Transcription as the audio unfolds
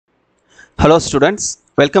Hello students,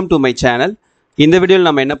 welcome to my channel. இந்த வீடியோல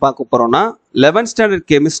நம்ம என்ன பார்க்க போறோம்னா 11th standard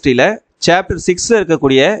chemistryல chapter 6ல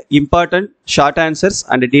இருக்கக்கூடிய important short answers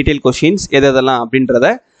and detail questions எதெல்லாம் அப்படின்றத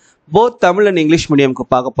both தமிழ் and இங்கிலீஷ் மீடியம்க்கு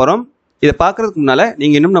பார்க்க போறோம். இத பார்க்கிறதுக்கு முன்னால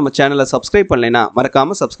நீங்க இன்னும் நம்ம சேனலை subscribe பண்ணலைனா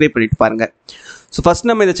மறக்காம subscribe பண்ணிட்டு பாருங்க. So first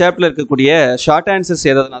நம்ம இந்த chapterல இருக்கக்கூடிய short answers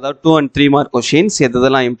எதெல்லாம் அதாவது 2 and 3 mark questions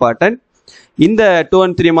எதெல்லாம் important. இந்த 2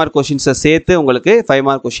 and 3 mark questions சேர்த்து உங்களுக்கு 5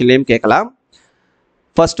 mark questionலயும் கேட்கலாம்.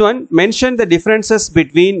 First one, mention the differences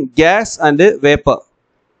between gas and vapor.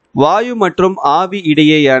 வாயு மற்றும் ஆவி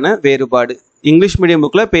இடையேயான வேறுபாடு. இங்கிலீஷ் மீடியம்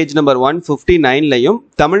புக்ல பேஜ் நம்பர் 159லையும்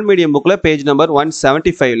தமிழ் மீடியம் புக்ல பேஜ் நம்பர்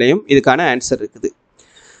 175லையும் இதுக்கான ஆன்சர் இருக்குது.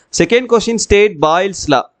 செகண்ட் கொஸ்டின் ஸ்டேட் பாயில்ஸ்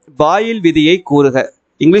லா. பாயில் விதியை கூறுக.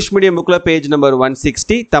 இங்கிலீஷ் மீடியம் புக்ல பேஜ் நம்பர்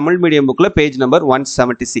 160, தமிழ் மீடியம் புக்ல page number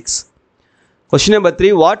 176. Question number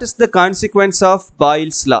 3, what is the consequence of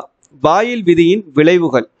boils law? Boil விதியின்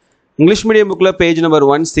விளைவுகள். இங்கிலீஷ் மீடியம் புக்ல பேஜ் நம்பர்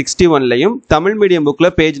 161லையும் தமிழ் மீடியம் புக்ல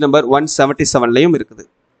பேஜ் நம்பர் 177லையும் இருக்குது.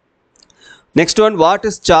 Next one, what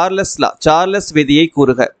is Charles law? Charles விதியை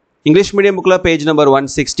கூறுக. English medium புக்ல page number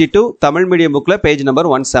 162, Tamil medium புக்ல page number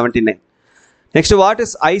 179. Next, what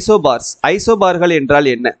is isobars? ஐசோபார்கள் என்றால்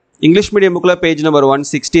என்ன? இங்கிலீஷ் மீடியம் புக்ல பேஜ் நம்பர்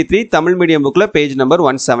 163, தமிழ் மீடியம் புக்ல பேஜ் நம்பர்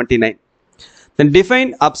 179. தென்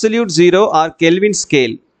define absolute zero R kelvin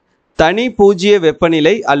scale. தனி பூஜ்ஜிய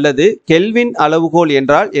வெப்பநிலை அல்லது கெல்வின் அளவுகோல்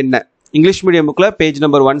என்றால் என்ன? இங்கிலீஷ் மீடியம் புக்ல பேஜ்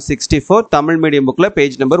நம்பர் 164, தமிழ் மீடியம் புக்ல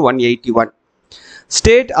பேஜ் நம்பர் 181.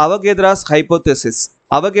 ஸ்டேட் அவகேட்ராஸ் ஹைபோதெசிஸ்.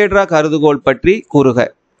 அவகேட்ரா கருதுகோள் பற்றி கூறுக.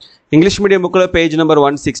 இங்கிலீஷ் மீடியம் புக்ல பேஜ் நம்பர்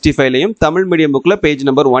 165லையும் தமிழ் மீடியம் புக்ல பேஜ்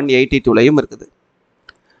நம்பர் 182லையும் இருக்குது.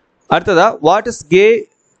 அடுத்ததா, what is K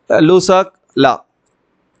லூசாக் law?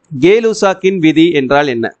 K லூசாக்கின் விதி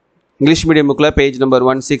என்றால் என்ன? இங்கிலீஷ் மீடியம் புக்ல பேஜ் நம்பர்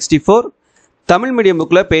 164, தமிழ் மீடியம்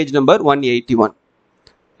புக்ல page number 181.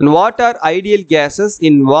 And what are ideal gases?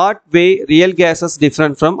 In what way real gases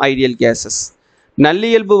different from ideal gases?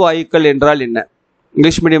 நல்லியல்பு வாயுக்கள் என்றால் என்ன?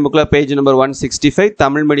 இங்கிலீஷ் மீடியம் புக்ல பேஜ் நம்பர் 165,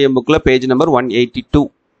 தமிழ் மீடியம் புக்ல page number 182.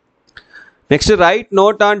 Next, right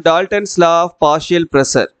note on Dalton's law of partial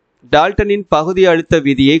pressure. டால்டனின் பகுதி அழுத்த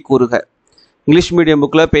விதியை கூறுக. English medium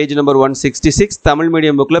புக்ல page number 166, Tamil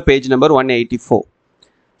medium புக்ல page number 184.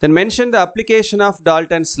 Then mention the application of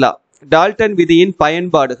Dalton's law. Dalton விதியின்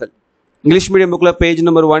பயன்பாடுகள். English medium புக்ல page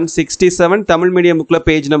number 167, Tamil medium புக்ல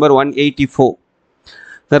page number 184.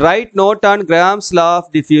 The right note on Graham's law of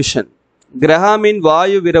diffusion. கிரஹாமின்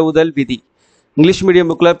வாயு விரவுதல் விதி. இங்கிலீஷ் மீடியம்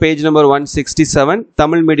புக்ல page number 167,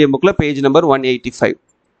 Tamil medium புக்ல page number 185.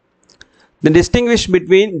 The distinguish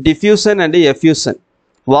between diffusion and effusion.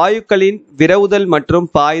 வாயுக்களின் விரவுதல் மற்றும்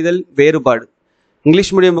பாய்தல் வேறுபாடு.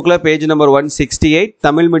 இங்கிலீஷ் மீடியம் புக்ல பேஜ் நம்பர் 168,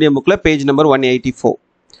 தமிழ் மீடியம் புக்ல page number 184.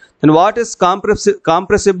 And what is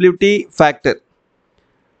compressibility factor?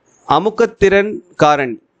 அமுக்கத்திறன்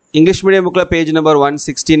காரணி. English medium புக்ல பேஜ் நம்பர்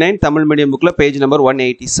 169, தமிழ் மீடியம் புக்ல page number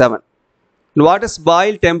 187. And what is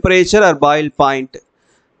boil temperature or boil point?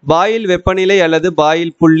 Boil வெப்பநிலை அல்லது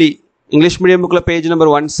பாயில் புள்ளி. இங்கிலீஷ் மீடியம் புக்ல page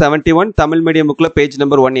number 171, Tamil medium புக்ல page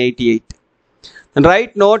number 188. And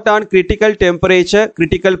write note on critical temperature,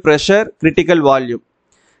 critical pressure, critical volume.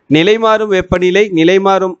 நிலைமாறும் வெப்பநிலை,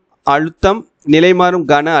 நிலைமாறும் அழுத்தம், நிலைமாறும்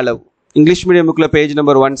கன அளவு. இங்கிலீஷ் மீடியம் புக்ல பேஜ்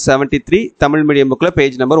நம்பர் 173, தமிழ் மீடியம் புக்ல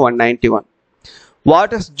page number 191.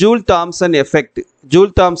 What is joule Thomson effect?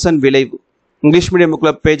 Joule Thomson விளைவு. English medium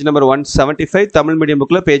புக்ல page number 175, Tamil medium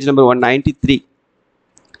புக்ல page number 193.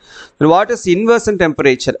 What is inversion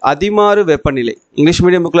temperature? அதிமாறு வெப்பநிலை. இங்கிலீஷ்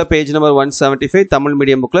மீடியம் புக்ல பேஜ் நம்பர் 175, தமிழ்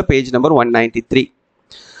மீடியம் புக்ல page number 193.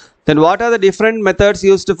 Then what are the different methods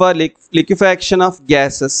used for liquefaction of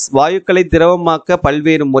gases? வாயுக்களை திரவமாக்க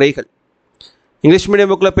பல்வேறு முறைகள். English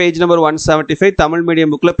medium புக்ல page number 175, Tamil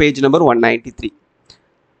medium புக்ல page number 193.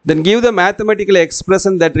 Then give the mathematical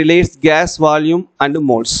expression that relates gas volume and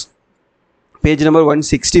moles. Page number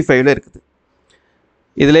 165ல இருக்குது.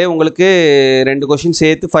 இதிலே உங்களுக்கு ரெண்டு question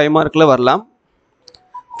சேர்த்து 5 மார்க்ல வரலாம்.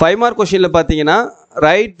 5 மார்க் கொஸ்டின்ல பார்த்தீங்கன்னா,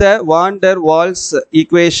 write the van der Waals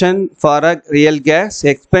equation for a real gas.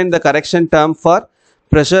 Explain the correction term for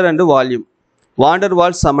pressure and volume. van der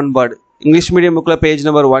Waals சமன்பாடு. English medium புக்ல பேஜ்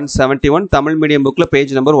நம்பர் 171, தமிழ் மீடியம் புக்ல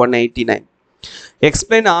பேஜ் நம்பர் 189.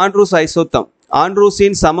 Explain Andrews ஐசோதம்.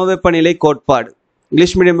 ஆண்ட்ரூஸின் சமவெப்பநிலை கோட்பாடு.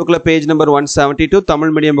 English medium புக்ல page number 172,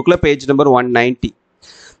 Tamil medium புக்ல page number 190.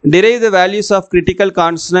 Derive the values of critical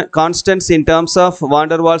constants in terms of van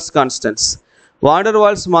der Waals constants. van der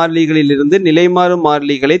Waals மாறிலிகளிலிருந்து நிலைமாறும்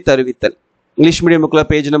மாறிலிகளை தருவித்தல். English medium புக்ல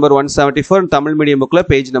page number 174, Tamil medium புக்ல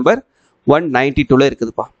page number 192ல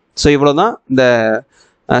இருக்குதுப்பா. So இவ்வளோதான் இந்த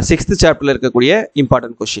 6th சாப்டர்ல இருக்கக்கூடிய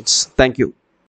இம்பார்ட்டன்ட் கொஸ்டின்ஸ். தேங்க்யூ.